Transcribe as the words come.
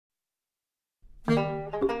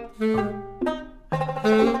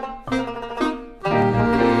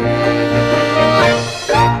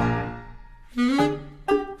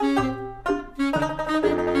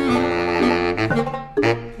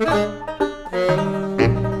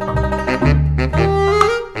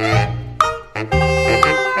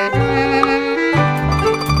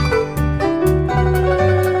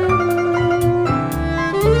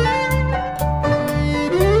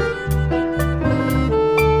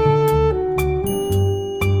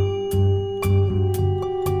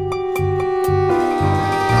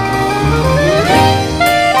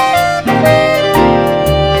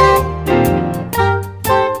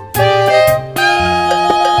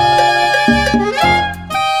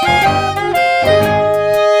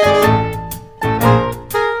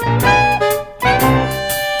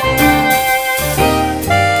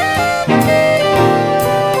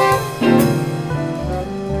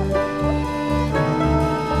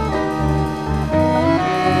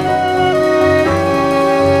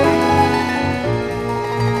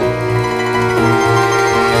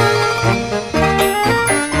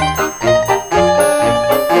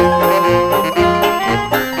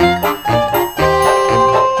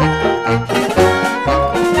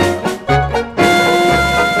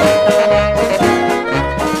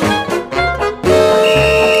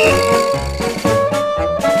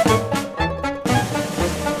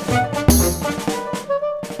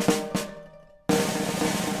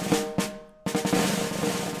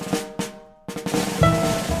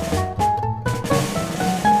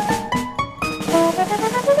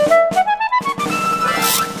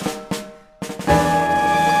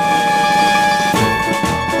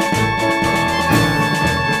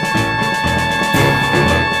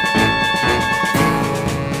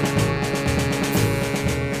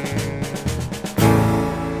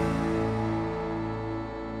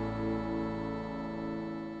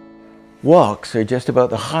Walks are just about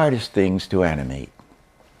the hardest things to animate.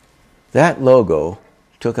 That logo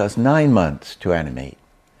took us 9 months to animate.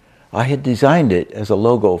 I had designed it as a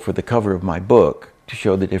logo for the cover of my book to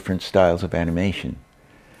show the different styles of animation.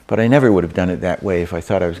 But I never would have done it that way if I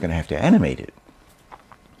thought I was going to have to animate it.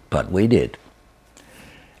 But we did.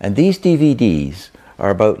 And these DVDs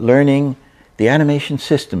are about learning the animation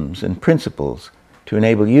systems and principles to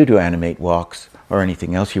enable you to animate walks or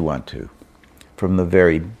anything else you want to, from the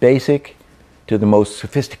very basic to the most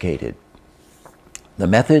sophisticated. The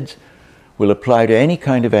methods will apply to any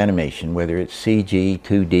kind of animation, whether it's CG,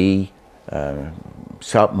 2D,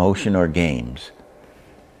 stop motion, or games.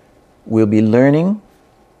 We'll be learning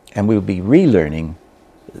and we'll be relearning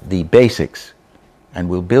the basics, and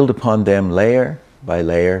we'll build upon them layer by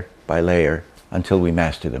layer by layer until we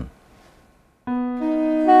master them.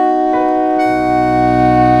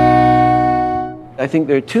 I think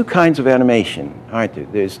there are two kinds of animation, aren't there?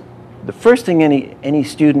 There's the first thing any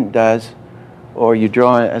student does, or you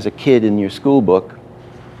draw as a kid in your school book,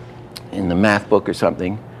 in the math book or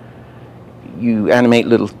something. You animate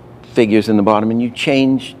little figures in the bottom and you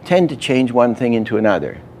tend to change one thing into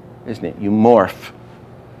another, isn't it? You morph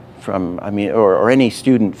from, or any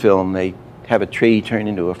student film, they have a tree turn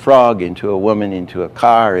into a frog, into a woman, into a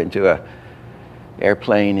car, into a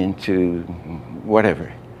airplane, into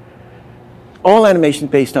whatever. All animation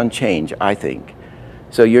is based on change, I think.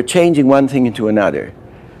 So you're changing one thing into another,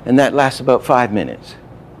 and that lasts about 5 minutes.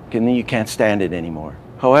 And then you can't stand it anymore.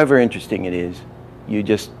 However interesting it is, you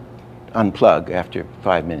just unplug after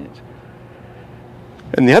 5 minutes.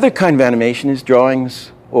 And the other kind of animation is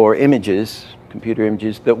drawings or images, computer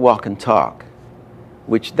images, that walk and talk,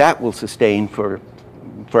 which that will sustain for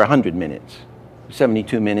 100 minutes.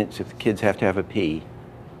 72 minutes if the kids have to have a pee,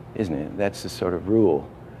 isn't it? That's the sort of rule.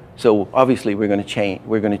 So obviously we're going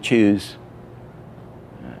to choose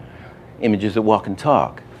images that walk and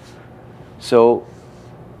talk. So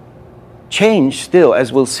change still,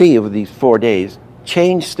 as we'll see over these 4 days,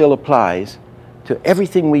 change still applies to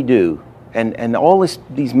everything we do. And all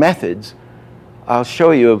these methods I'll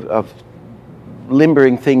show you of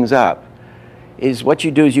limbering things up is what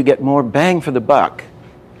you do is you get more bang for the buck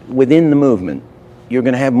within the movement. You're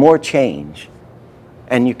going to have more change.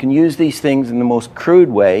 And you can use these things in the most crude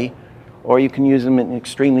way, or you can use them in an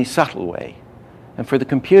extremely subtle way. And for the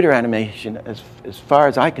computer animation, as far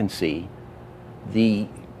as I can see, the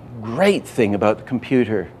great thing about the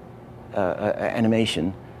computer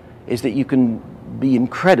animation is that you can be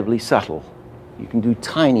incredibly subtle. You can do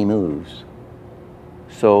tiny moves.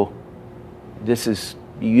 So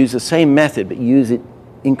you use the same method, but you use it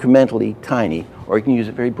incrementally tiny, or you can use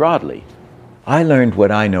it very broadly. I learned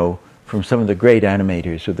what I know from some of the great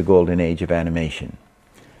animators of the golden age of animation.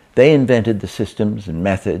 They invented the systems and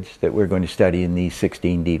methods that we're going to study in these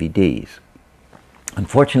 16 DVDs.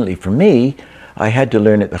 Unfortunately for me, I had to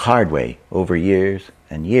learn it the hard way over years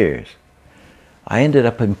and years. I ended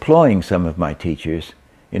up employing some of my teachers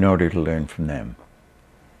in order to learn from them.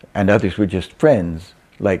 And others were just friends,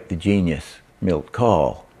 like the genius Milt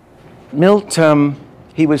Kahl. Milt,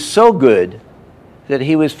 he was so good that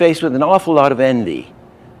he was faced with an awful lot of envy.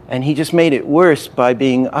 And he just made it worse by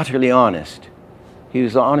being utterly honest. He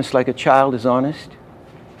was honest like a child is honest,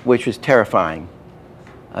 which was terrifying.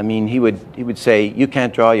 I mean, he would say, "You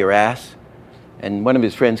can't draw your ass." And one of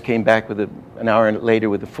his friends came back with an hour later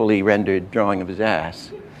with a fully rendered drawing of his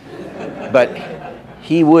ass. But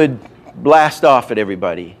he would blast off at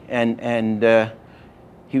everybody. And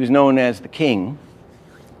he was known as the King,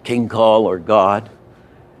 King Kahl or God.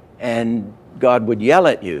 And God would yell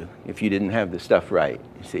at you if you didn't have the stuff right,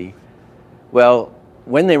 you see. Well,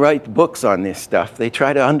 when they write books on this stuff, they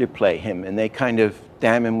try to underplay him, and they kind of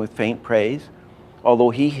damn him with faint praise.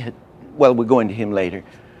 Although he had, well, we'll go into him later.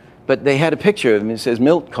 But they had a picture of him. It says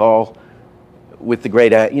Milt Kahl with the great,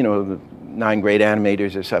 the 9 great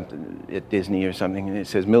animators or something at Disney or something. And it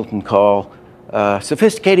says Milton Kahl,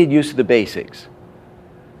 sophisticated use of the basics.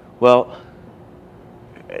 Well,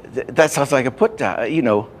 that sounds like a put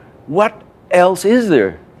down. What else is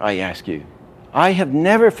there, I ask you? I have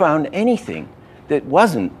never found anything that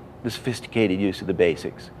wasn't the sophisticated use of the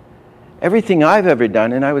basics. Everything I've ever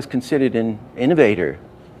done, and I was considered an innovator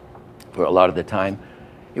for a lot of the time,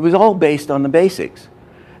 it was all based on the basics.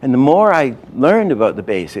 And the more I learned about the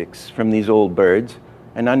basics from these old birds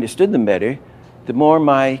and understood them better, the more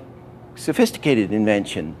my sophisticated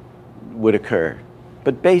invention would occur,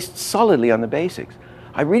 but based solidly on the basics.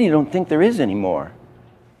 I really don't think there is any more.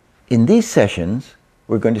 In these sessions,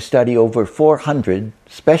 we're going to study over 400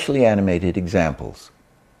 specially animated examples.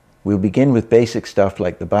 We'll begin with basic stuff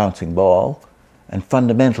like the bouncing ball and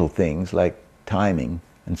fundamental things like timing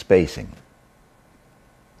and spacing.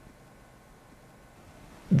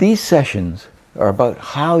 These sessions are about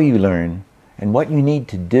how you learn and what you need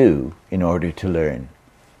to do in order to learn.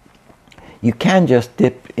 You can just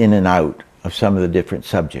dip in and out of some of the different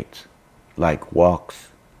subjects, like walks,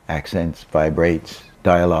 accents, vibrates,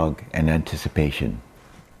 dialogue, and anticipation.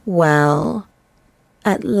 Well,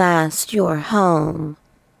 at last you're home.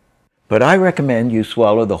 But I recommend you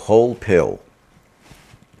swallow the whole pill.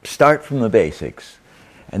 Start from the basics,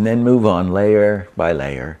 and then move on layer by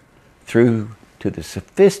layer through to the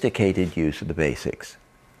sophisticated use of the basics.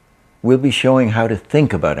 We'll be showing how to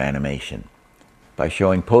think about animation by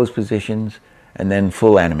showing pose positions and then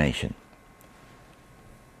full animation.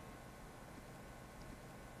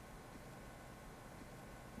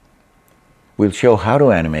 We'll show how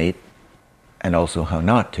to animate and also how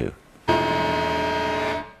not to.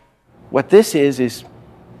 What this is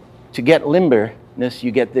to get limberness,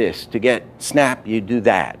 you get this. To get snap, you do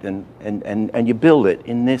that. And you build it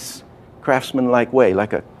in this craftsman-like way,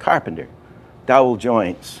 like a carpenter. Dowel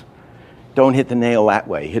joints. Don't hit the nail that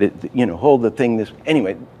way. Hit it, hold the thing this.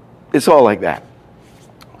 Anyway, it's all like that.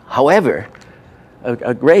 However,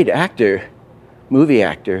 a great actor, movie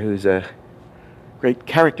actor, who's a great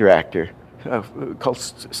character actor, called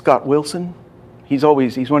Scott Wilson. He's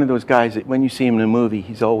one of those guys that when you see him in a movie,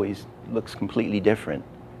 he's always looks completely different.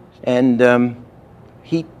 And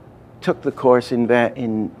he took the course in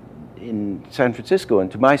San Francisco,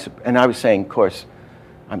 and I was saying, of course,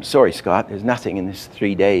 I'm sorry, Scott, there's nothing in this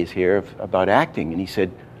 3 days here about acting. And he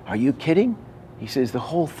said, are you kidding? He says, the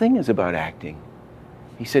whole thing is about acting.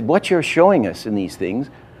 He said, what you're showing us in these things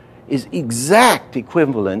is exact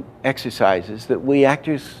equivalent exercises that we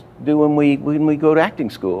actors do when we go to acting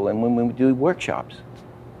school and when we do workshops.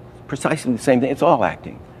 Precisely the same thing. It's all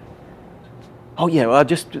acting. Oh yeah,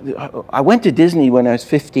 well, I went to Disney when I was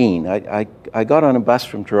 15. I got on a bus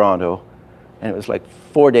from Toronto, and it was like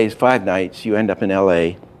 4 days, 5 nights. You end up in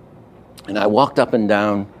LA, and I walked up and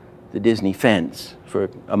down the Disney fence for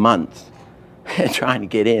a month trying to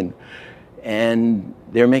get in. And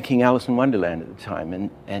they were making Alice in Wonderland at the time,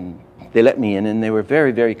 and they let me in, and they were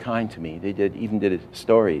very, very kind to me. They even did a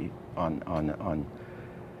story on,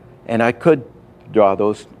 and I could draw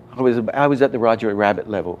those. I was at the Roger Rabbit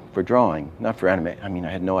level for drawing, not for animation. I mean,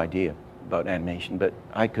 I had no idea about animation, but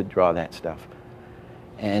I could draw that stuff.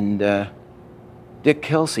 And Dick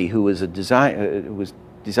Kelsey, who was was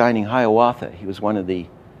designing Hiawatha, he was one of the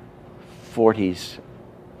 40s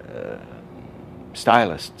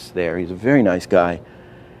stylists there. He's a very nice guy.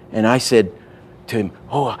 And I said to him,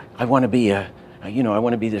 oh, I want to be I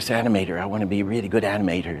want to be this animator. I want to be a really good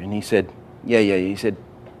animator. And he said, yeah. He said,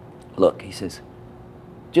 look, he says,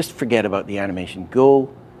 just forget about the animation.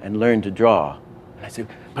 Go and learn to draw. And I said,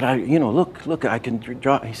 but look, I can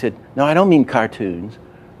draw. He said, no, I don't mean cartoons.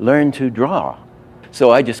 Learn to draw.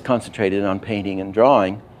 So I just concentrated on painting and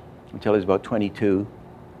drawing until I was about 22,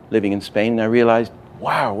 living in Spain, and I realized,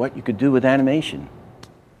 wow, what you could do with animation.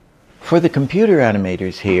 For the computer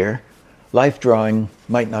animators here, life drawing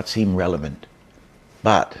might not seem relevant,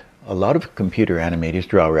 but a lot of computer animators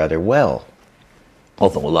draw rather well,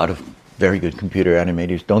 although a lot of very good computer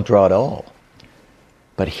animators don't draw at all.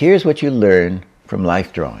 But here's what you learn from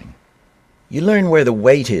life drawing. You learn where the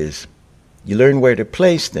weight is, you learn where to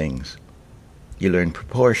place things, you learn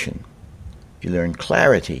proportion, you learn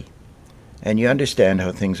clarity, and you understand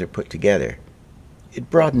how things are put together. It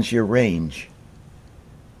broadens your range.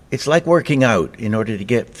 It's like working out in order to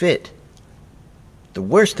get fit. The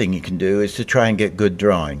worst thing you can do is to try and get good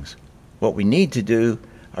drawings. What we need to do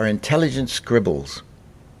are intelligent scribbles.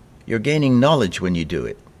 You're gaining knowledge when you do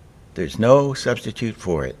it. There's no substitute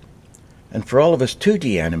for it. And for all of us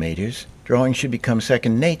 2D animators, drawing should become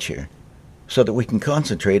second nature, so that we can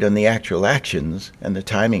concentrate on the actual actions and the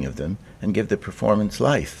timing of them and give the performance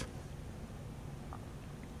life.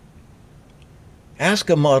 Ask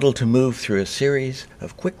a model to move through a series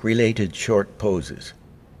of quick related short poses.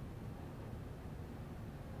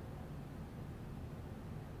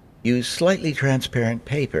 Use slightly transparent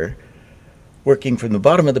paper, working from the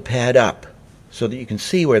bottom of the pad up, so that you can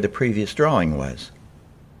see where the previous drawing was.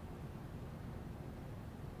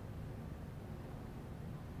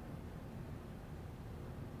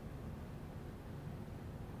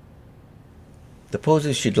 The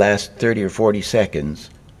poses should last 30 or 40 seconds,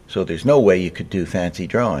 so there's no way you could do fancy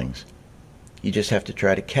drawings. You just have to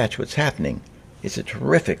try to catch what's happening. It's a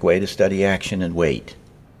terrific way to study action and weight.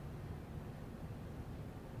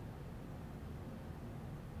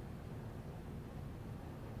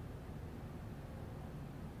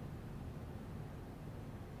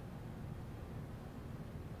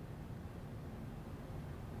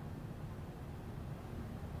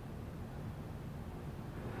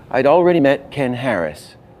 I'd already met Ken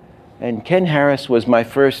Harris, and Ken Harris was my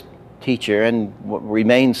first teacher and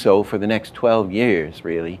remained so for the next 12 years,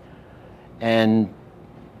 really. And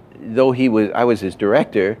though I was his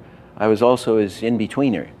director, I was also his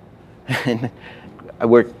in-betweener. And I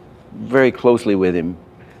worked very closely with him.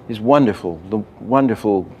 He's wonderful, the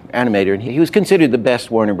wonderful animator, and he was considered the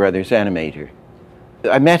best Warner Brothers animator.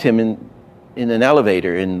 I met him in an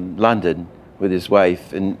elevator in London with his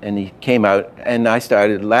wife, and he came out, and I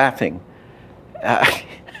started laughing.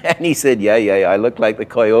 And he said, yeah, I look like the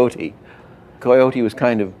Coyote. Coyote was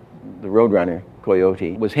kind of the Roadrunner.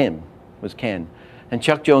 Coyote was him, was Ken. And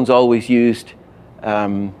Chuck Jones always used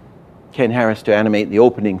Ken Harris to animate the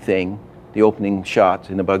opening thing, the opening shots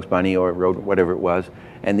in the Bugs Bunny or whatever it was,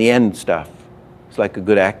 and the end stuff. It's like a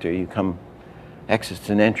good actor. You come, exits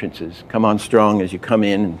and entrances, come on strong as you come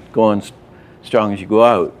in and go on strong as you go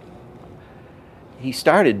out. He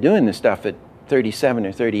started doing this stuff at 37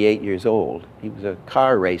 or 38 years old. He was a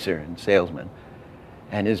car racer and salesman.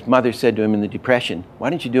 And his mother said to him in the Depression,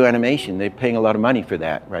 why don't you do animation? They're paying a lot of money for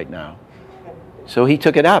that right now. So he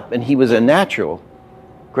took it up, and he was a natural,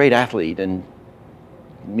 great athlete and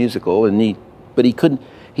musical, but he couldn't.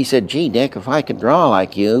 He said, gee, Dick, if I could draw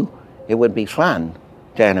like you, it would be fun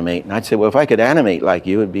to animate. And I'd say, well, if I could animate like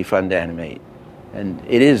you, it'd be fun to animate. And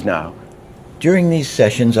it is now. During these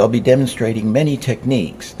sessions, I'll be demonstrating many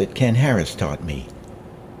techniques that Ken Harris taught me.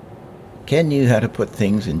 Ken knew how to put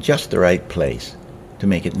things in just the right place to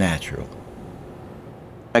make it natural.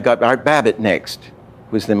 I got Art Babbitt next,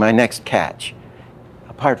 was my next catch,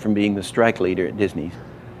 apart from being the strike leader at Disney.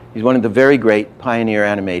 He's one of the very great pioneer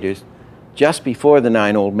animators. Just before the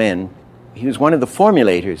 9 Old Men, he was one of the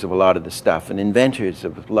formulators of a lot of the stuff and inventors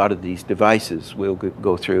of a lot of these devices we'll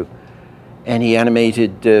go through. And he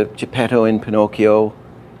animated Geppetto in Pinocchio.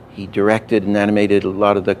 He directed and animated a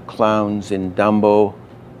lot of the clowns in Dumbo.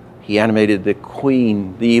 He animated the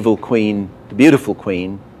queen, the evil queen, the beautiful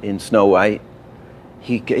queen in Snow White.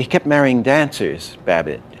 He kept marrying dancers,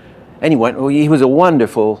 Babbitt. Anyway, he was a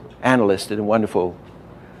wonderful analyst and a wonderful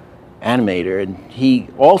animator, and he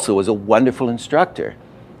also was a wonderful instructor.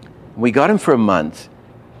 We got him for a month.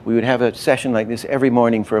 We would have a session like this every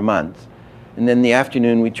morning for a month. And then in the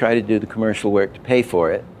afternoon, we'd try to do the commercial work to pay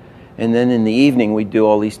for it. And then in the evening, we'd do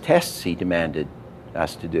all these tests he demanded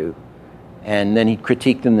us to do. And then he'd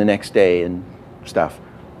critique them the next day and stuff.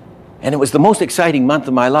 And it was the most exciting month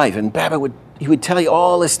of my life. And Babbitt would tell you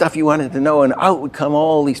all this stuff you wanted to know, and out would come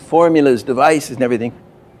all these formulas, devices, and everything.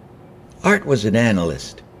 Art was an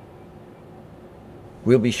analyst.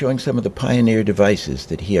 We'll be showing some of the pioneer devices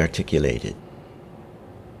that he articulated.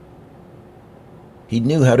 He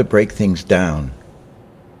knew how to break things down.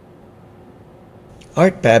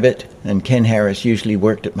 Art Babbitt and Ken Harris usually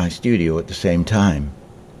worked at my studio at the same time.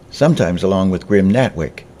 sometimes along with Grim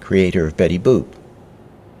Natwick, creator of Betty Boop.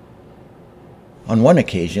 On one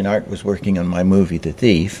occasion, Art was working on my movie, The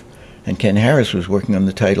Thief, and Ken Harris was working on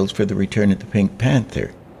the titles for The Return of the Pink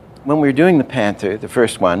Panther. When we were doing The Panther, the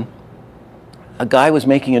first one, a guy was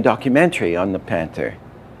making a documentary on the Panther,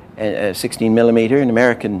 a 16mm, an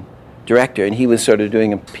American director, and he was sort of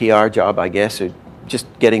doing a PR job, I guess, or just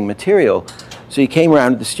getting material. So he came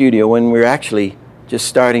around to the studio when we were actually just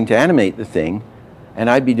starting to animate the thing, and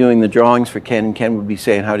I'd be doing the drawings for Ken, and Ken would be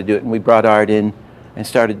saying how to do it, and we brought Art in and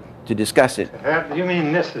started to discuss it. You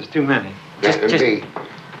mean this is too many? Just tick,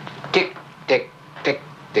 tick, tick, tick,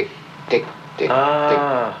 tick, tick, tick.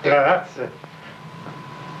 Yeah, that's it.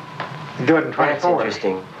 You do it in 24. That's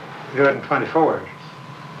interesting. Do it in 24.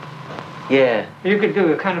 Yeah. You could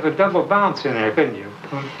do a kind of a double bounce in there, couldn't you?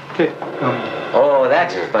 Tick, Oh,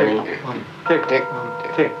 that's funny. tick, tick,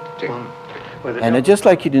 tick, tick. And I'd just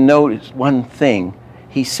like you to notice one thing.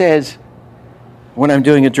 He says, when I'm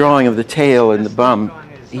doing a drawing of the tail and the bum,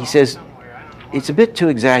 he says, it's a bit too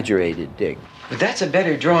exaggerated, Dick. But that's a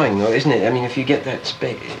better drawing, though, isn't it? I mean, if you get that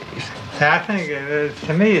space. I think,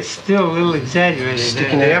 to me, it's still a little exaggerated.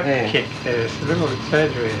 Sticking The out up there. kick there is a little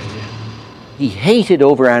exaggerated. Yeah. He hated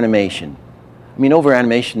over animation. I mean, over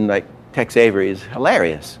animation like Tex Avery is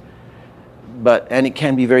hilarious, and it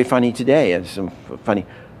can be very funny today. It's some funny,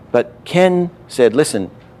 but Ken said,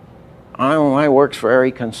 "Listen, my work's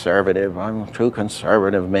very conservative. I'm too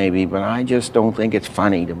conservative, maybe, but I just don't think it's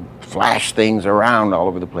funny to flash things around all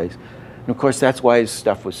over the place." And of course, that's why his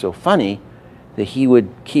stuff was so funny, that he would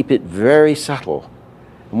keep it very subtle.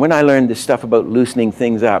 And when I learned this stuff about loosening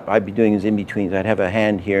things up, I'd be doing his in-betweens. I'd have a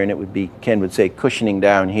hand here, and it would be, Ken would say, cushioning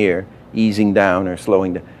down here, easing down or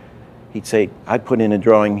slowing down. He'd say, I'd put in a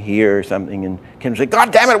drawing here or something, and Ken would say,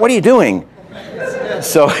 God damn it, what are you doing?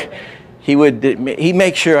 So he'd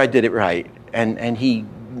make sure I did it right. And he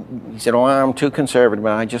said, oh, I'm too conservative,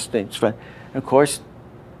 but I just think it's fun. And of course,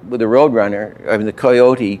 with the Roadrunner, I mean the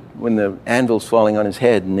coyote, when the anvil's falling on his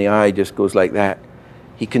head and the eye just goes like that,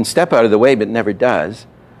 he can step out of the way but never does.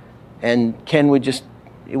 And Ken would just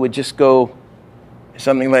go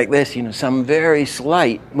something like this, some very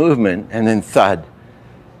slight movement, and then thud.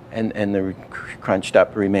 And the crunched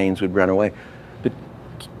up remains would run away. But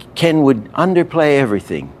Ken would underplay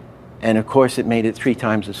everything. And of course it made it 3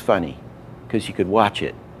 times as funny, because you could watch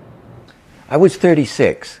it. I was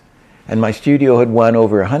 36, and my studio had won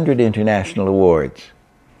over 100 international awards.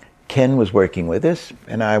 Ken was working with us,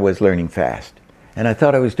 and I was learning fast. And I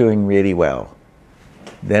thought I was doing really well.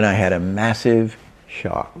 Then I had a massive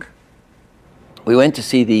shock. We went to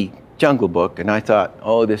see the Jungle Book, and I thought,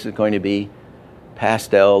 oh, this is going to be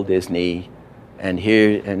pastel Disney. And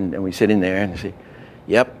we sit in there and say,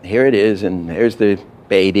 yep, here it is, and there's the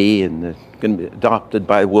baby, and going to be adopted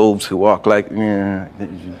by wolves who walk like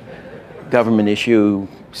government issue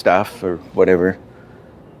stuff or whatever,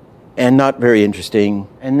 and not very interesting.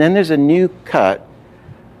 And then there's a new cut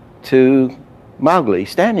to Mowgli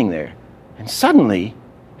standing there, and suddenly,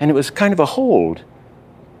 and it was kind of a hold,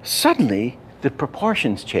 suddenly the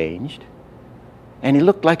proportions changed, and he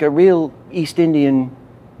looked like a real East Indian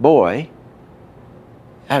boy.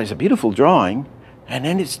 That was a beautiful drawing, and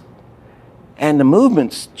then and the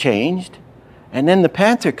movements changed, and then the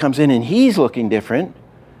panther comes in and he's looking different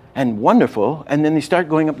and wonderful, and then they start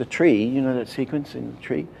going up the tree, that sequence in the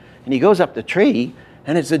tree, and he goes up the tree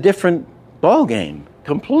and it's a different ball game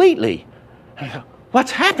completely. And I thought,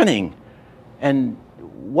 what's happening? And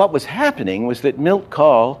what was happening was that Milt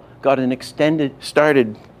Kahl got an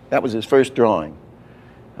that was his first drawing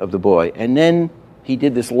of the boy, and then he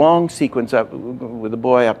did this long sequence up with the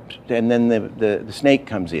boy up, and then the snake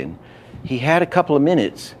comes in. He had a couple of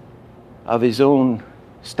minutes of his own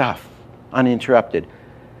stuff, uninterrupted.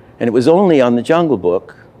 And it was only on the Jungle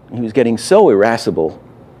Book, he was getting so irascible,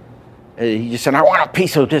 he just said, I want a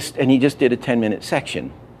piece of this, and he just did a 10-minute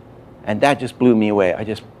section. And that just blew me away. I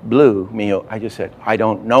just said, I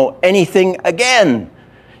don't know anything again.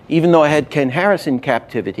 Even though I had Ken Harris in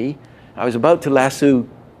captivity, I was about to lasso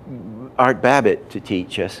Art Babbitt to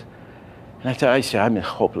teach us. And I said, I'm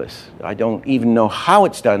hopeless. I don't even know how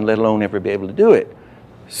it's done, let alone ever be able to do it.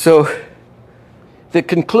 So the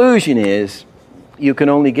conclusion is, you can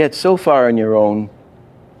only get so far on your own.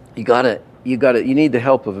 You need the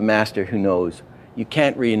help of a master who knows. You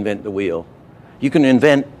can't reinvent the wheel. You can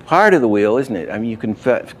invent part of the wheel, isn't it? I mean, you can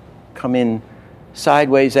come in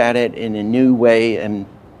sideways at it in a new way, and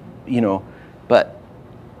but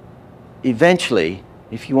eventually,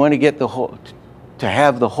 if you want to get to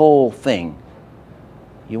have the whole thing,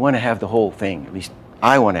 you want to have the whole thing. At least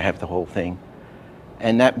I want to have the whole thing,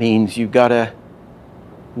 and that means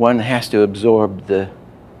one has to absorb the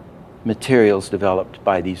materials developed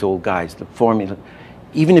by these old guys, the formula.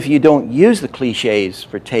 Even if you don't use the cliches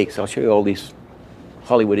for takes, I'll show you all these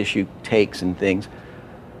Hollywood issue takes and things.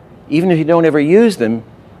 Even if you don't ever use them,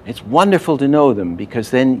 it's wonderful to know them, because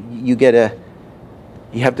then you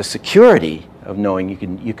have the security of knowing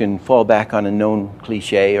you can fall back on a known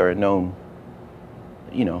cliche or a known,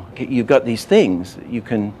 you've got these things that you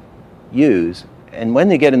can use. And when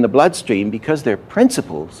they get in the bloodstream, because they're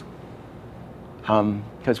principles,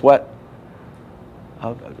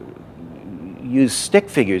 use stick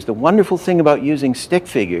figures. The wonderful thing about using stick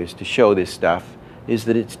figures to show this stuff is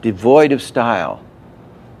that it's devoid of style.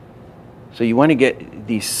 So you want to get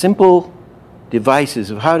these simple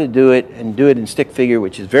devices of how to do it, and do it in stick figure,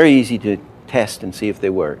 which is very easy to test and see if they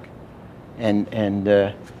work. And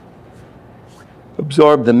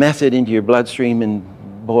absorb the method into your bloodstream, and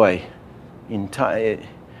boy, in time,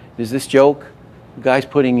 there's this joke, the guy's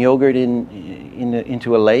putting yogurt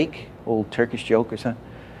into a lake, old Turkish joke or something,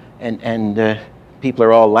 and people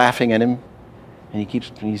are all laughing at him, and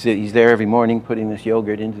he's there every morning putting this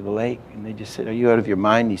yogurt into the lake, and they just said, "Are you out of your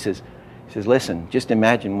mind?" He says, "Listen, just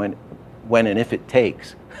imagine when and if it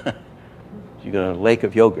takes, you got a lake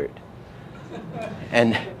of yogurt."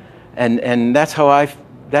 And that's how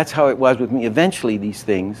it was with me. Eventually, these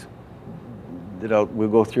things that we'll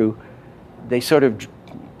go through, they sort of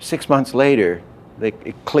 6 months later,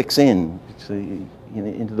 it clicks in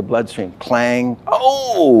into the bloodstream. Clang!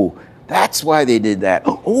 Oh, that's why they did that.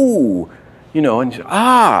 Oh, and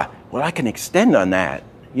well, I can extend on that.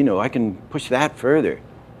 I can push that further.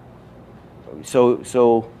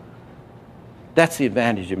 So that's the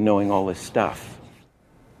advantage of knowing all this stuff.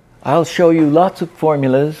 I'll show you lots of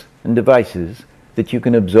formulas and devices that you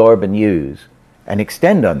can absorb and use and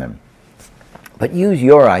extend on them. But use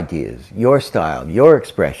your ideas, your style, your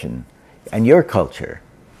expression, and your culture.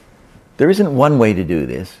 There isn't one way to do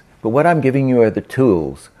this, but what I'm giving you are the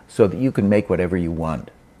tools so that you can make whatever you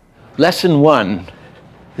want. Lesson 1.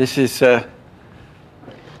 This is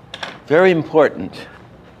very important.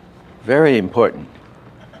 Very important.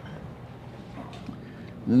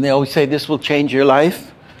 And they always say this will change your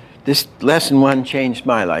life. This lesson 1 changed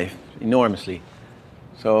my life enormously.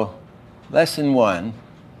 So, lesson 1.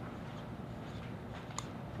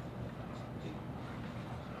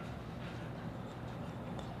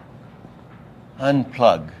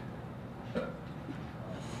 Unplug.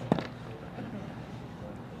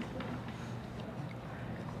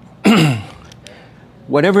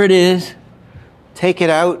 Whatever it is, take it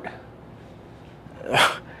out,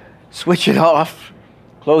 switch it off,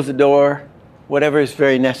 close the door, whatever is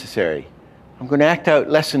very necessary. I'm going to act out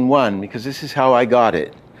lesson 1 because this is how I got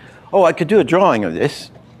it. Oh, I could do a drawing of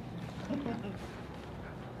this.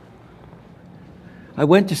 I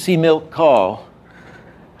went to see Milt Kahl,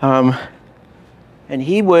 and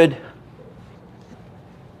he was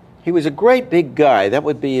a great big guy. That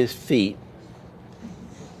would be his feet.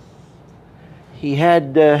 He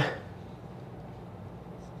had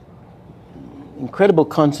incredible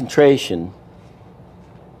concentration.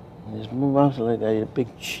 His mouth like that, he had a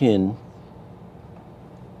big chin.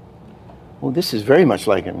 Well, this is very much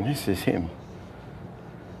like him. This is him.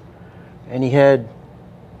 And he had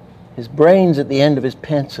his brains at the end of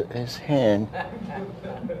his hand.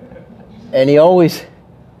 And he always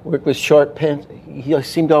worked with short pens. He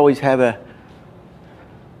seemed to always have a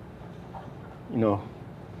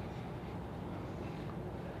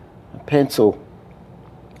pencil.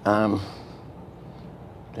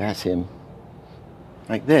 That's him.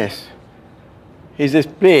 Like this. He's this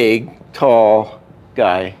big, tall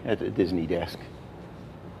guy at the Disney desk.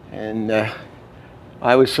 And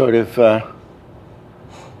I was sort of,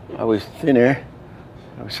 I was thinner.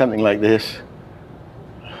 I was something like this.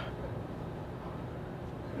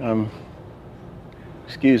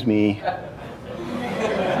 Excuse me.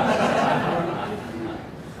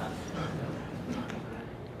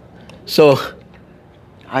 So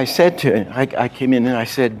I said to him, I came in and I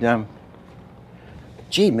said,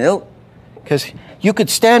 gee, Milt, because you could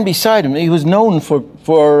stand beside him. He was known for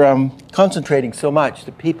concentrating so much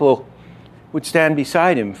that people would stand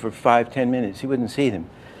beside him for 5-10 minutes. He wouldn't see them.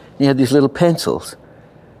 He had these little pencils,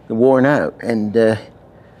 worn out, and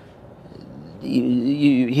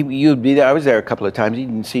you'd be there. I was there a couple of times. He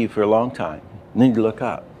didn't see you for a long time. And then you'd look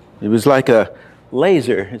up. It was like a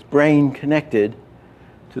laser, his brain connected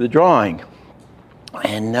to the drawing.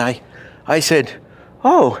 And I said,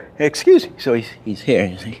 oh, excuse me. So he's here,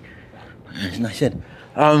 you see. And I said,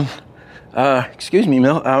 excuse me,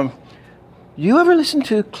 Milt, do you ever listen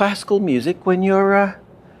to classical music when you're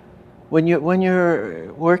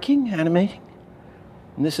working, animating?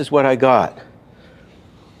 And this is what I got.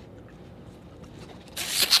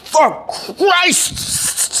 For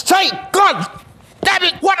Christ's sake, God damn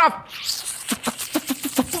it, what a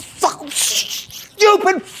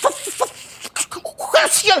stupid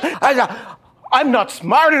question! I'm not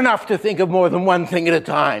smart enough to think of more than one thing at a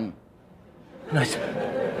time. And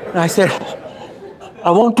I said,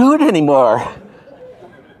 I won't do it anymore.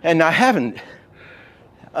 And I haven't.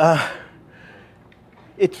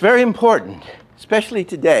 It's very important, especially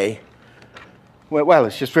today. Well,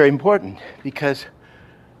 it's just very important because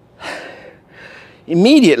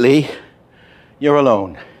immediately you're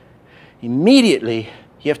alone. Immediately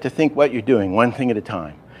you have to think what you're doing, one thing at a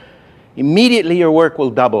time. Immediately your work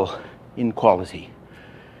will double in quality.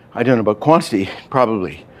 I don't know about quantity,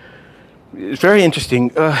 probably. It's very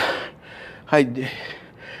interesting.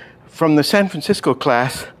 From the San Francisco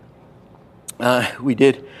class, we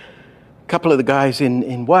did a couple of the guys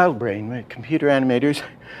in Wildbrain, computer animators.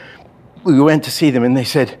 We went to see them and they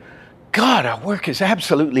said, God, our work is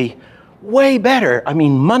absolutely way better. I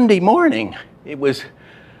mean, Monday morning, it was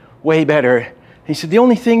way better. And he said, the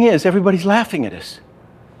only thing is, everybody's laughing at us.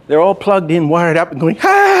 They're all plugged in, wired up, and going,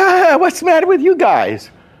 ha, what's the matter with you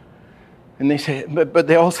guys? And they said, but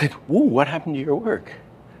they all said, woo, what happened to your work?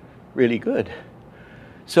 Really good.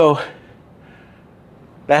 So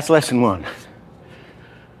that's lesson 1.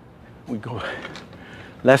 We go,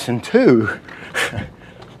 lesson 2.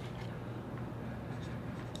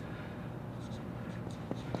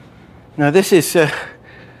 Now this is, I'll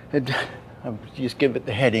just give it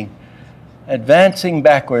the heading, Advancing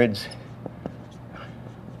Backwards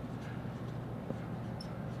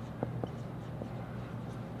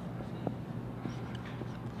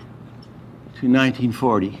to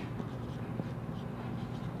 1940.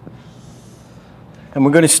 And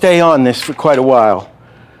we're going to stay on this for quite a while.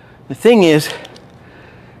 The thing is,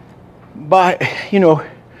 in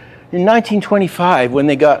 1925 when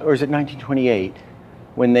they got, or is it 1928,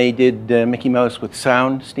 when they did Mickey Mouse with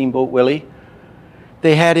sound, Steamboat Willie,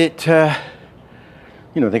 they had it, they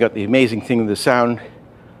got the amazing thing of the sound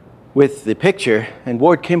with the picture, and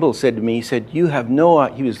Ward Kimball said to me, he said, he was a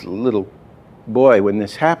little boy when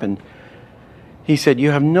this happened, he said,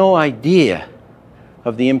 you have no idea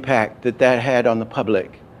of the impact that had on the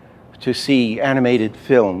public to see animated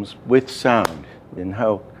films with sound and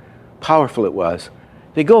how powerful it was.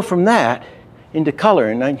 They go from that into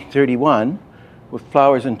color in 1931 with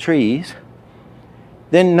flowers and trees.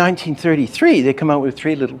 Then in 1933, they come out with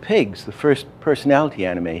 3 Little Pigs, the first personality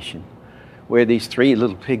animation, where these 3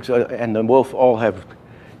 little pigs and the wolf all have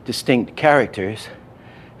distinct characters,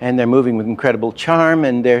 and they're moving with incredible charm,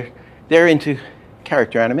 and they're into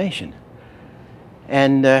character animation.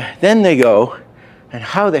 And then they go, and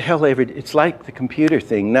how the hell it's like the computer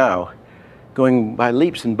thing now, going by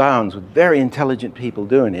leaps and bounds with very intelligent people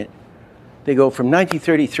doing it. They go from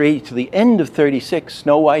 1933 to the end of 36,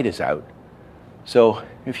 Snow White is out. So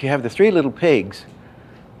if you have the 3 Little Pigs,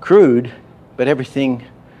 crude, but everything,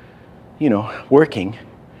 working,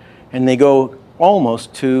 and they go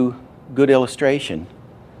almost to good illustration,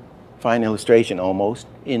 fine illustration almost,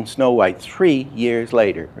 in Snow White 3 years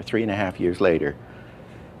later, or 3.5 years later.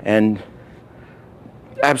 And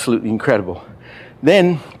absolutely incredible.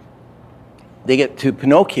 Then they get to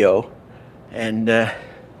Pinocchio, and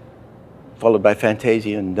followed by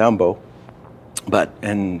Fantasia and Dumbo,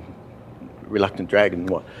 and Reluctant Dragon.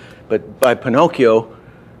 But by Pinocchio,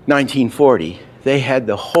 1940, they had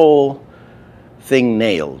the whole thing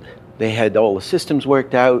nailed. They had all the systems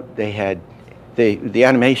worked out. They had the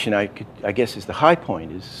animation. I guess is the high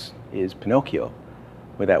point is Pinocchio,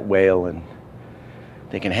 with that whale, and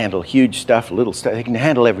they can handle huge stuff, little stuff. They can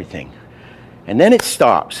handle everything. And then it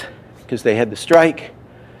stops because they had the strike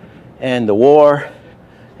and the war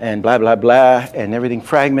and blah, blah, blah, and everything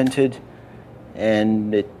fragmented,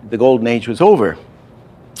 and the golden age was over.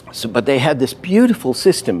 So, but they had this beautiful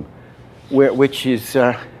system which is,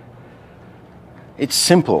 it's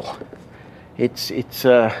simple. It's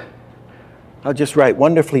I'll just write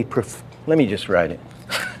wonderfully, let me just write it.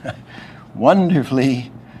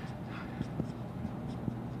 Wonderfully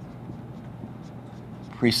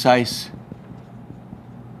precise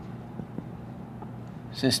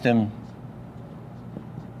system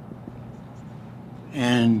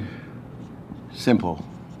and simple.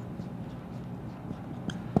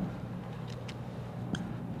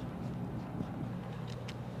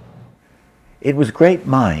 It was great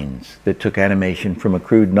minds that took animation from a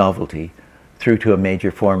crude novelty through to a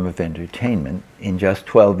major form of entertainment in just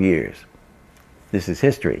 12 years. This is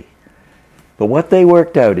history. But what they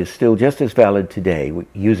worked out is still just as valid today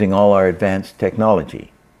using all our advanced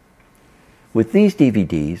technology. With these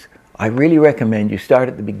DVDs, I really recommend you start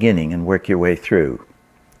at the beginning and work your way through.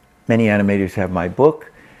 Many animators have my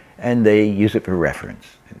book, and they use it for reference.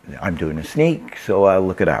 I'm doing a sneak, so I'll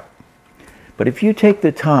look it up. But if you take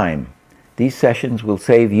the time, these sessions will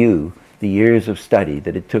save you the years of study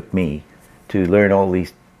that it took me to learn all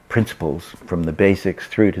these principles from the basics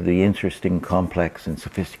through to the interesting, complex, and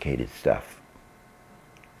sophisticated stuff.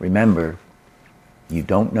 Remember, you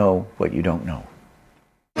don't know what you don't know.